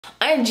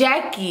Aunt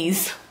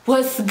Jackie's,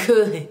 what's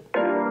good?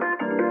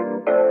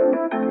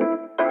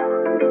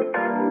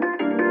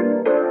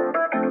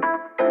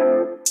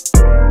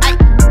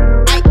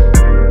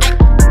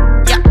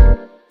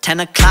 Yeah. 10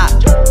 o'clock,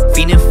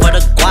 feeding for the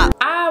guap.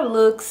 I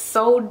look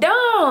so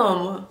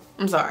dumb.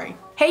 I'm sorry.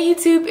 Hey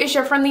YouTube, it's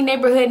your friendly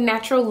neighborhood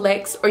natural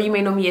Lex, or you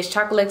may know me as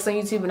Chocolex on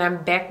YouTube, and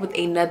I'm back with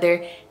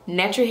another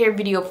natural hair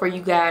video for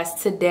you guys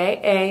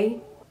today.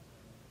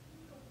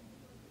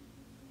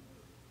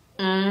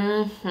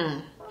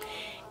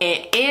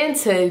 And in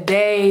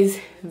today's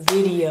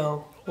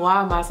video,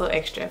 why am I so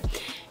extra?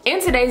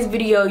 In today's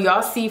video,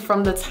 y'all see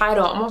from the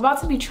title, I'm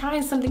about to be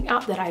trying something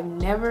out that I've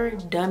never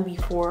done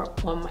before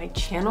on my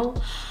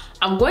channel.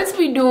 I'm going to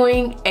be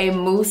doing a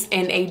mousse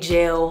and a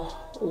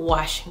gel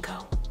wash and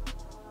go.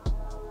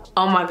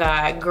 Oh my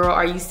God, girl,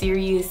 are you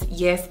serious?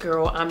 Yes,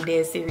 girl, I'm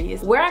dead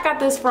serious. Where I got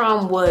this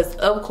from was,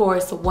 of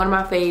course, one of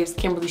my faves,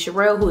 Kimberly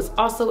Sherrill, who is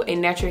also a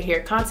natural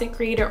hair content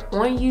creator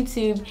on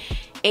YouTube.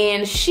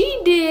 And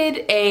she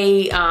did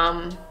a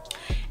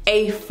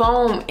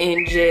foam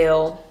and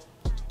gel.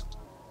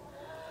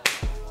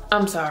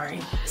 I'm sorry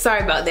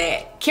about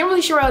that.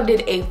 Kimberly Sherrill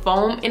did a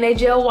foam and a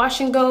gel wash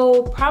and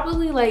go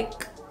probably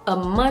like a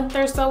month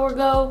or so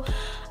ago.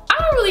 I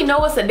don't really know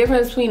what's the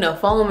difference between a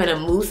foam and a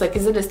mousse. Like,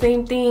 is it the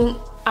same thing?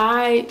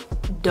 I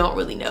don't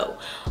really know.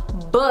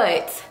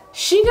 But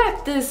she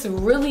got this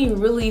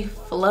really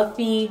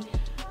fluffy,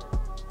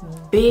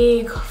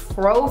 big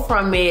fro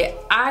from it.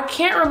 I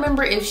can't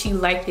remember if she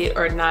liked it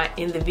or not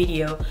in the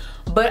video,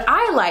 but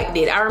I liked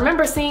it. I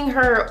remember seeing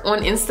her on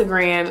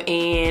Instagram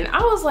and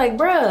I was like,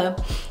 bruh,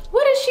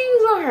 what does she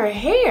use on her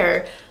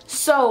hair?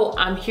 So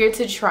I'm here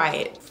to try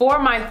it. For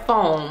my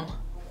foam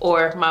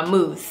or my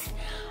mousse,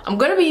 I'm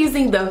gonna be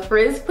using the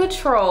Frizz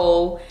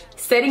Patrol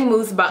Setting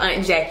Mousse by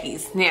Aunt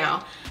Jackie's.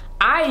 Now,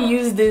 I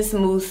used this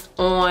mousse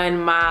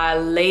on my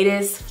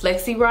latest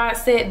Flexi Rod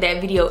set. That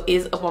video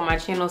is up on my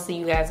channel, so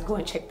you guys go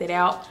and check that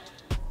out.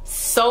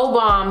 So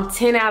bomb,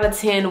 10 out of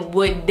 10,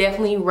 would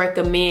definitely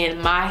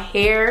recommend. My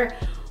hair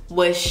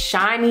was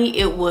shiny,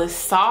 it was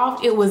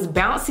soft, it was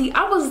bouncy.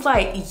 I was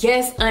like,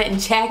 yes,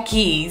 Aunt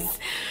Jackie's,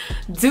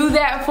 do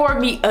that for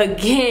me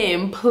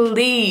again,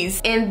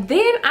 please. And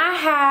then I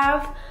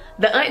have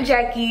the Aunt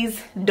Jackie's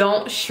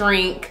Don't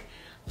Shrink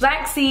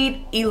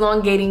Flaxseed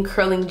Elongating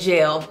Curling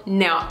Gel.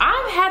 Now,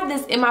 I've had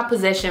this in my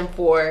possession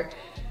for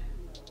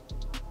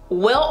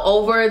well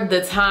over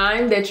the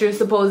time that you're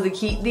supposed to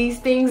keep these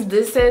things.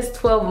 This says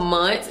 12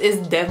 months.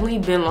 It's definitely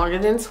been longer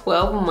than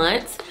 12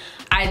 months.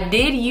 I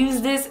did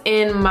use this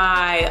in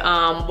my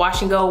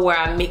wash and go where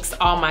I mixed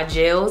all my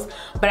gels,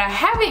 but I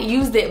haven't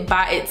used it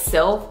by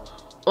itself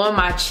on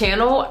my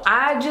channel.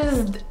 I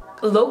just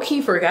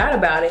low-key forgot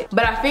about it.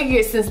 But I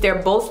figured since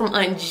they're both from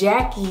Aunt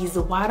Jackie's,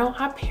 why don't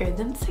I pair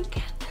them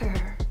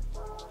together?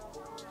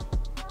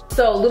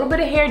 So a little bit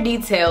of hair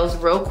details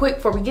real quick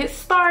before we get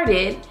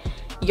started.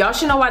 Y'all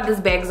should know why this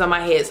bag is on my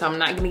head, so I'm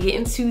not gonna get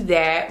into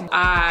that.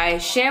 I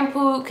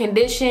shampooed,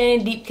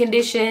 conditioned, deep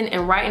conditioned,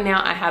 and right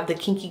now I have the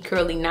Kinky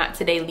Curly Not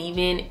Today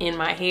leave-in in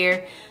my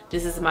hair.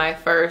 This is my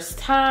first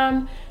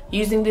time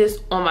using this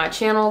on my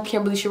channel.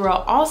 Kimberly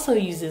Sherrill also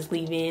uses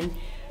leave-in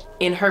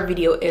in her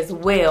video as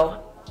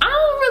well. I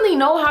don't really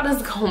know how this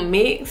is gonna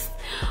mix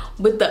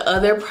with the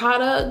other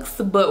products,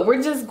 but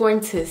we're just going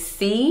to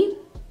see.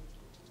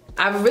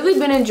 I've really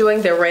been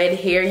enjoying the red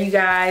hair, you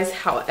guys.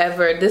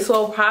 However, this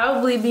will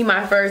probably be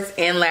my first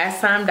and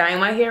last time dyeing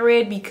my hair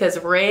red because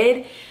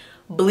red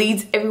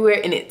bleeds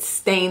everywhere and it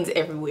stains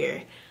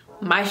everywhere.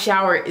 My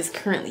shower is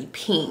currently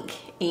pink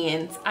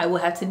and I will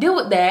have to deal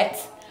with that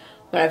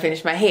when I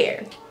finish my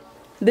hair.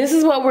 This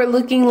is what we're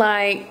looking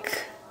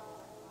like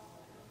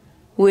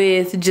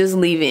with just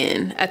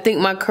leave-in. I think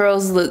my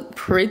curls look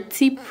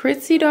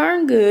pretty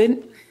darn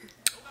good.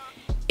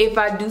 If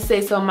I do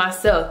say so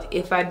myself,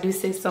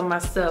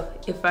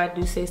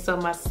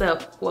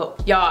 Well,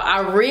 y'all, I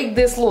rigged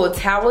this little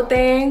towel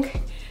thing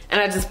and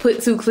I just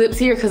put 2 clips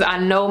here because I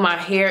know my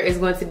hair is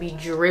going to be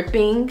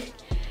dripping.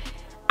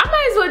 I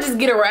might as well just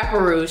get a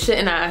wrapperoo,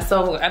 shouldn't I?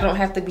 So I don't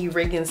have to be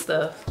rigging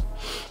stuff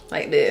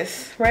like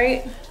this,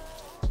 right?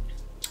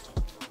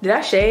 Did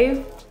I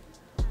shave?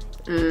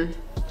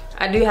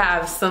 I do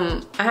have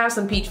some,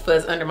 peach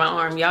fuzz under my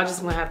arm. Y'all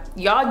just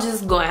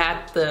gonna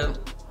have to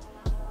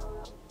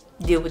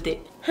deal with it.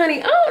 Honey,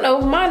 I don't know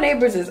if my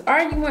neighbors is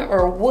arguing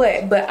or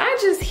what, but I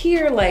just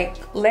hear like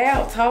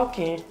loud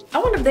talking. I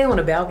wonder if they on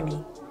the balcony.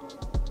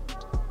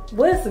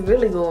 What's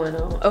really going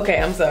on? Okay,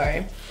 I'm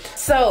sorry.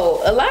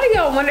 So a lot of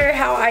y'all wonder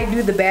how I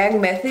do the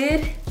bag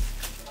method,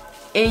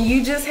 and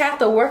you just have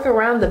to work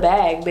around the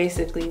bag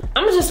basically.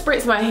 I'm gonna just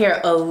spritz my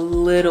hair a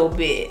little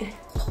bit.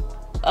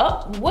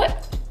 Oh,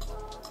 what?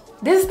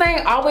 This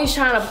thing always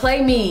trying to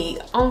play me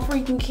on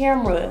freaking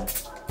camera.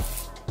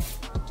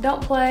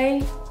 Don't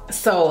play.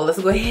 So let's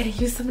go ahead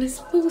and use some of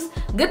this mousse.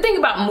 Good thing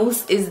about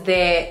mousse is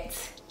that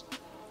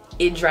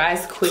it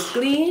dries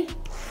quickly.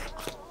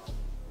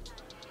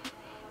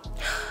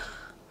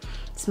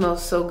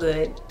 Smells so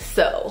good.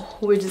 So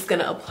we're just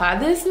gonna apply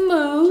this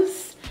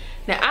mousse.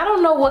 Now, I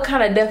don't know what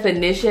kind of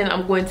definition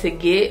I'm going to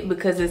get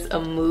because it's a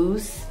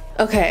mousse.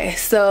 Okay,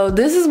 so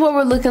this is what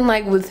we're looking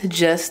like with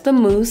just the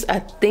mousse. I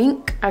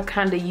think I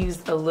kind of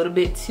used a little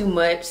bit too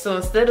much. So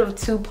instead of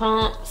 2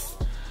 pumps,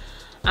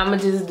 I'm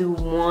gonna just do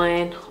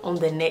 1 on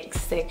the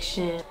next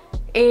section.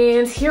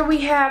 And here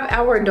we have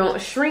our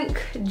Don't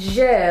Shrink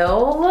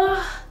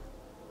gel.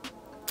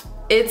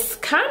 It's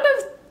kind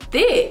of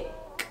thicker.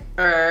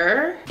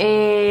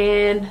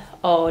 And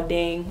oh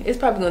dang, it's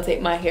probably gonna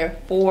take my hair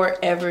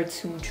forever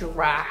to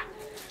dry.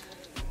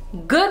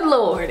 Good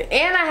Lord,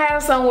 and I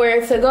have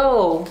somewhere to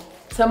go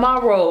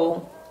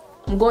tomorrow.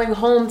 I'm going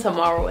home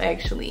tomorrow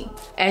actually.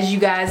 As you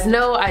guys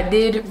know, I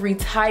did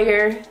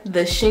retire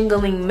the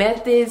shingling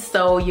method,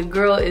 so your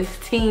girl is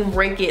team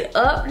break it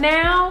up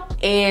now.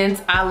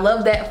 And I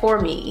love that for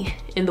me,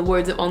 in the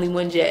words of Only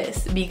One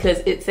Jess, because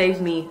it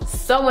saves me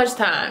so much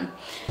time.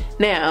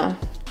 Now,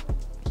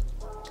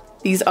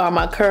 these are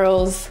my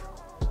curls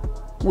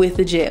with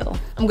the gel.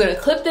 I'm gonna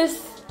clip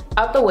this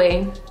out the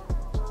way,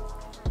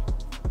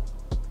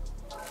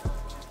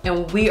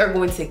 and we are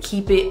going to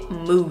keep it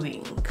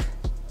moving.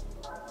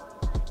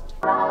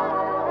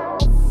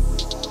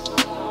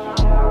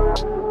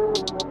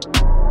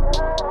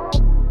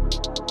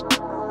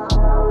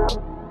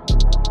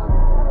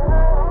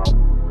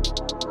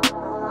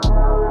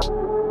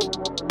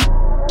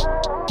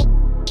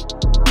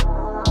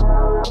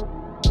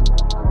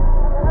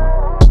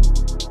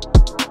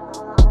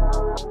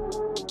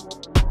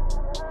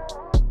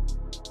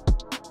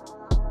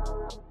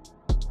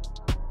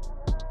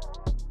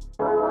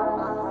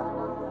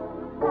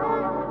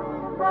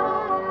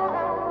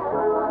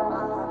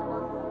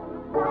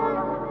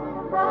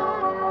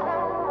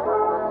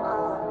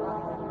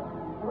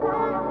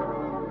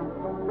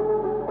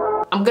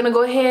 I'm gonna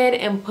go ahead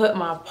and put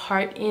my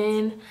part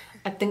in.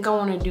 I think I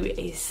wanna do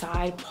a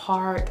side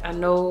part. I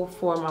know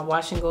for my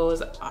wash and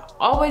goes, I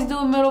always do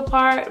a middle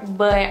part,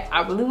 but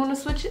I really wanna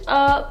switch it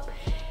up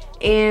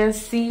and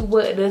see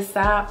what the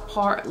side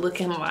part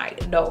looking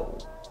like though.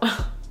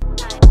 I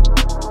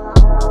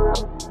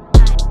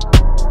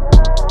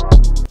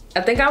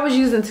think I was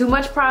using too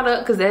much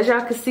product because as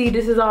y'all can see,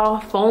 this is all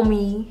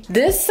foamy.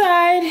 This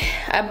side,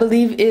 I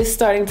believe is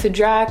starting to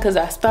dry because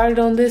I started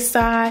on this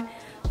side.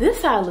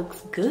 This side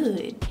looks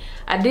good.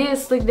 I did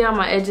slick down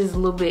my edges a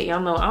little bit. Y'all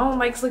know I don't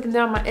like slicking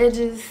down my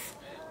edges.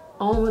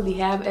 I don't really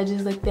have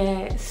edges like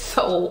that.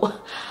 So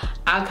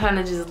I kind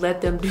of just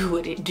let them do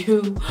what it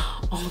do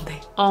on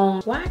their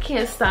own. Why I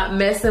can't stop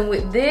messing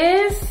with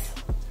this?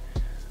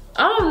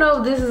 I don't know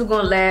if this is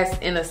gonna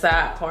last in a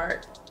side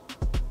part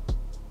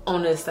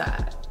on this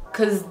side.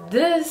 Cause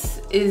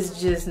this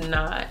is just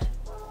not.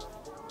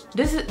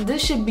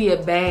 This should be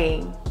a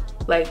bang,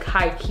 like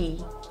high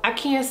key. I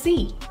can't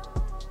see.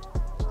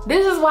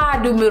 This is why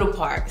I do middle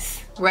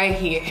parts right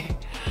here,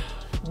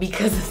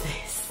 because of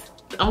this.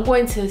 I'm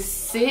going to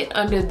sit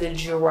under the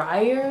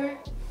dryer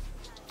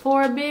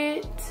for a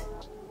bit,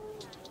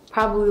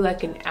 probably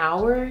like an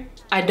hour.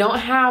 I don't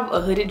have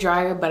a hooded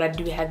dryer, but I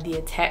do have the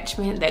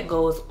attachment that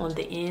goes on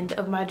the end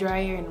of my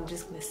dryer, and I'm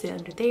just gonna sit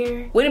under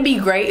there. Wouldn't it be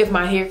great if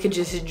my hair could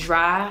just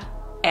dry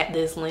at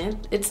this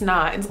length? It's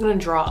not, it's gonna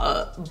draw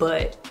up,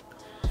 but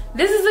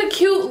this is a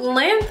cute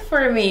length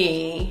for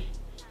me.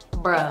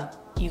 Bruh,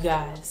 you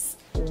guys.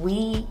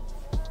 We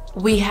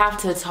have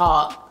to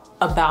talk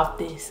about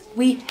this.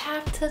 We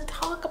have to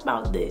talk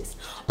about this.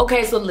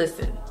 Okay, so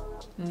listen.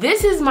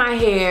 This is my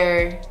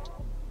hair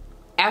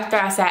after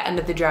I sat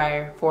under the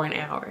dryer for an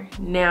hour.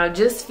 Now,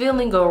 just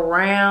feeling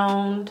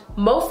around,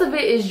 most of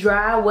it is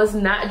dry. What's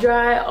not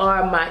dry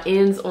are my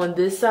ends on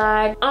this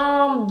side.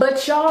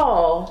 But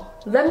y'all,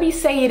 let me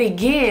say it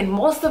again.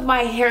 Most of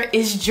my hair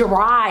is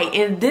dry,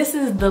 and this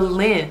is the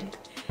length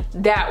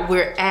that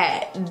we're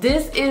at.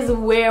 This is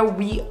where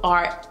we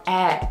are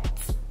at.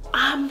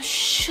 I'm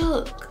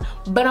shook,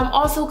 but I'm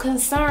also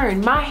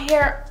concerned. My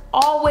hair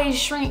always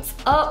shrinks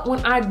up when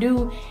I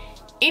do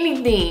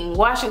anything.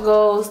 Wash and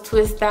goes,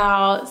 twist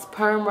outs,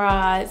 perm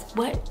rods,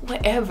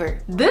 whatever.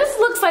 This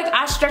looks like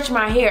I stretched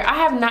my hair. I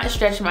have not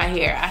stretched my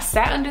hair. I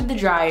sat under the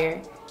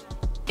dryer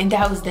and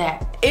that was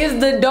that. Is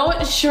the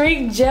Don't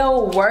Shrink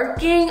gel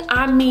working?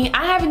 I mean,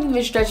 I haven't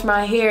even stretched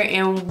my hair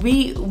and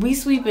we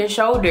sweeping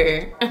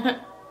shoulder.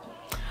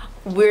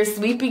 We're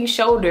sweeping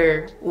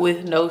shoulder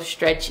with no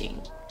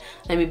stretching.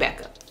 Let me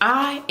back up.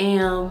 I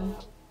am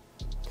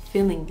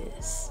feeling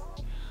this.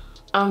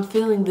 I'm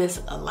feeling this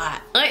a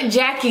lot. Aunt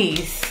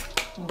Jackie's,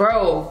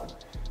 bro.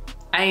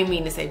 I ain't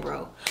mean to say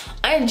bro.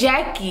 Aunt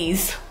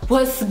Jackie's,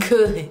 what's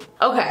good?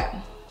 Okay,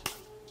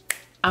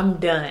 I'm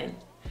done.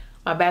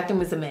 My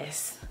bathroom is a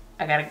mess.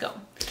 I gotta go.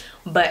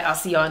 But I'll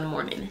see y'all in the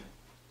morning.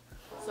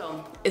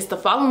 So it's the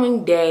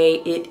following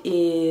day. It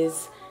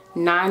is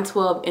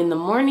 9:12 in the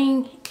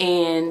morning,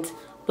 and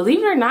believe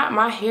it or not,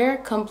 my hair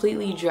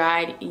completely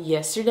dried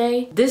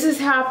yesterday. This is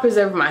how I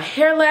preserved my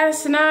hair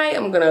last night.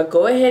 I'm gonna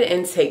go ahead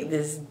and take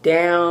this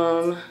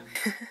down.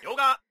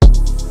 Yoga.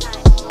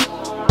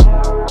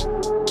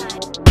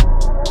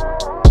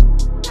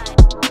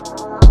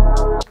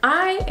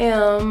 I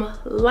am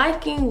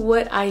liking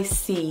what I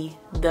see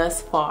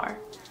thus far.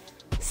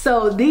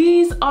 So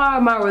these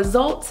are my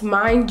results,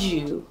 mind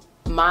you.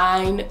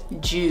 I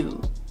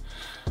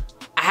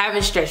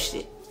haven't stretched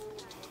it.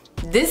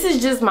 This is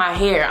just my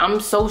hair. I'm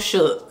so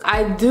shook.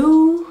 I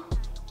do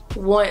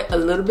want a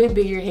little bit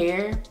bigger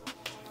hair,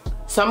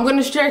 so I'm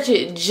gonna stretch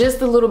it just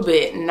a little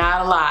bit,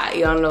 not a lot.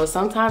 Y'all know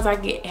sometimes I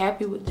get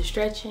happy with the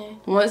stretching.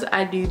 Once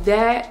I do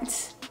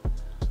that,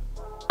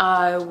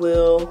 I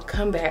will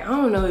come back. I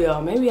don't know,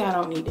 y'all, maybe I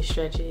don't need to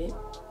stretch it.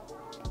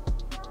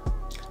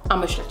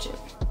 I'ma stretch it.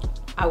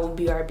 I will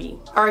BRB.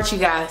 All right, you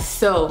guys,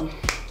 so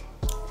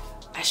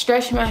I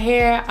stretched my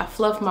hair, I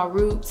fluffed my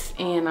roots,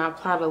 and I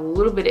applied a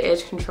little bit of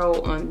edge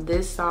control on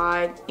this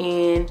side,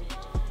 and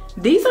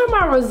these are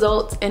my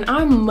results, and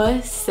I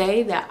must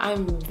say that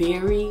I'm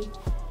very,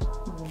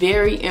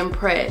 very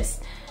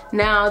impressed.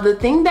 Now, the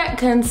thing that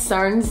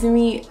concerns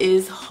me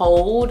is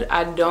hold.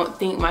 I don't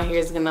think my hair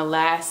is gonna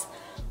last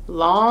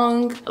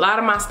long. A lot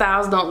of my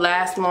styles don't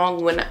last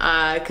long when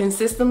I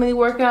consistently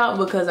work out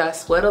because I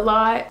sweat a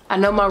lot. I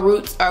know my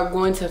roots are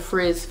going to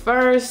frizz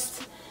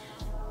first.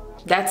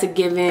 That's a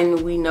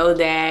given, we know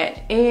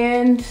that.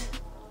 And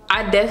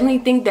I definitely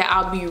think that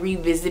I'll be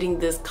revisiting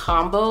this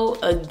combo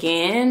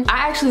again.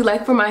 I actually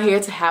like for my hair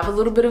to have a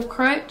little bit of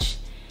crunch,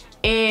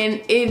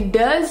 and it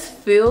does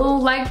feel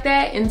like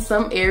that in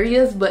some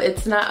areas, but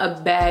it's not a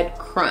bad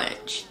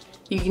crunch.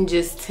 You can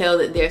just tell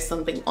that there's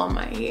something on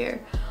my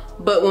hair.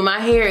 But when my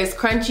hair is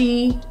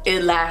crunchy,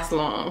 it lasts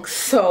long.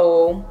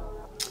 So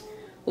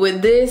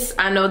with this,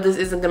 I know this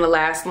isn't gonna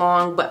last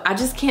long, but I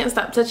just can't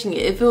stop touching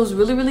it. It feels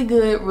really, really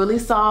good, really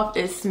soft.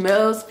 It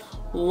smells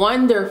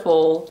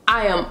wonderful.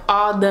 I am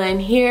all done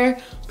here.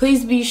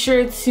 Please be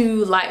sure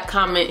to like,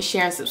 comment,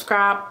 share, and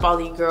subscribe. Follow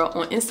your girl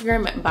on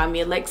Instagram at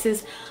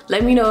BuyMeAlexis.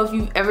 Let me know if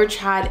you've ever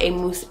tried a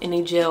mousse in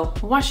a gel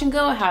wash and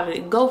go. How did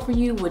it go for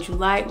you? What you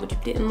like, what you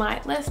didn't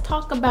like? Let's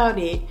talk about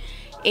it.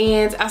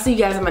 And I'll see you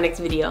guys in my next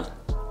video.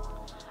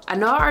 I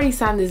know I already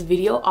signed this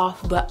video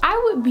off, but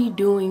I would be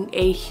doing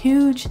a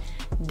huge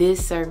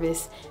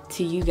disservice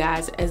to you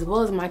guys as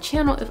well as my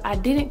channel if I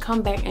didn't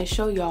come back and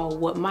show y'all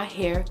what my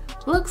hair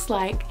looks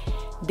like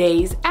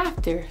days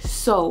after.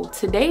 So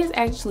today is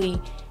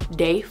actually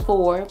day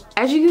 4.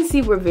 As you can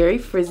see, we're very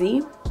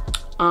frizzy.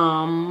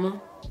 I'm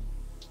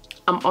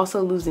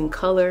also losing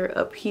color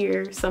up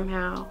here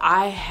somehow.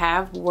 I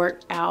have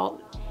worked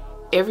out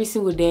every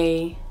single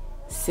day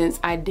since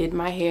I did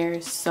my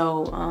hair,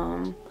 so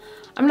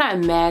I'm not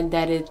mad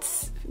that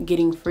it's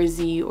getting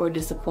frizzy or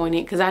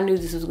disappointed because I knew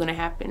this was gonna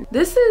happen.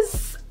 This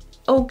is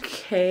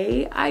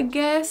okay, I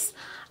guess.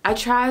 I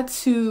try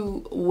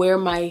to wear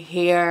my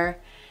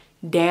hair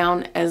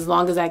down as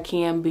long as I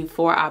can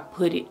before I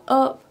put it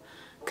up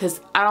because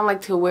I don't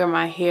like to wear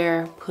my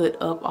hair put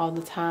up all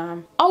the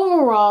time.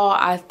 Overall,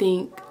 I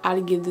think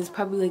I'd give this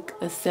probably like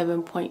a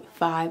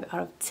 7.5 out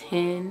of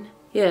 10.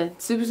 Yeah,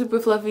 super, super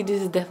fluffy.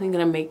 This is definitely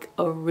gonna make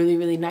a really,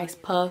 really nice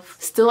puff.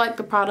 Still like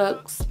the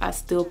products. I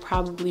still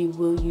probably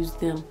will use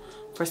them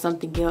for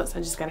something else. I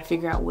just gotta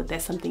figure out what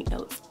that something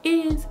else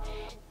is.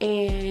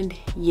 And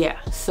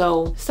yeah,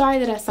 so sorry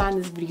that I signed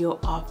this video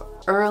off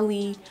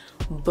early,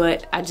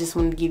 but I just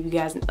wanted to give you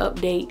guys an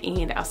update,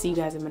 and I'll see you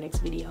guys in my next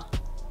video.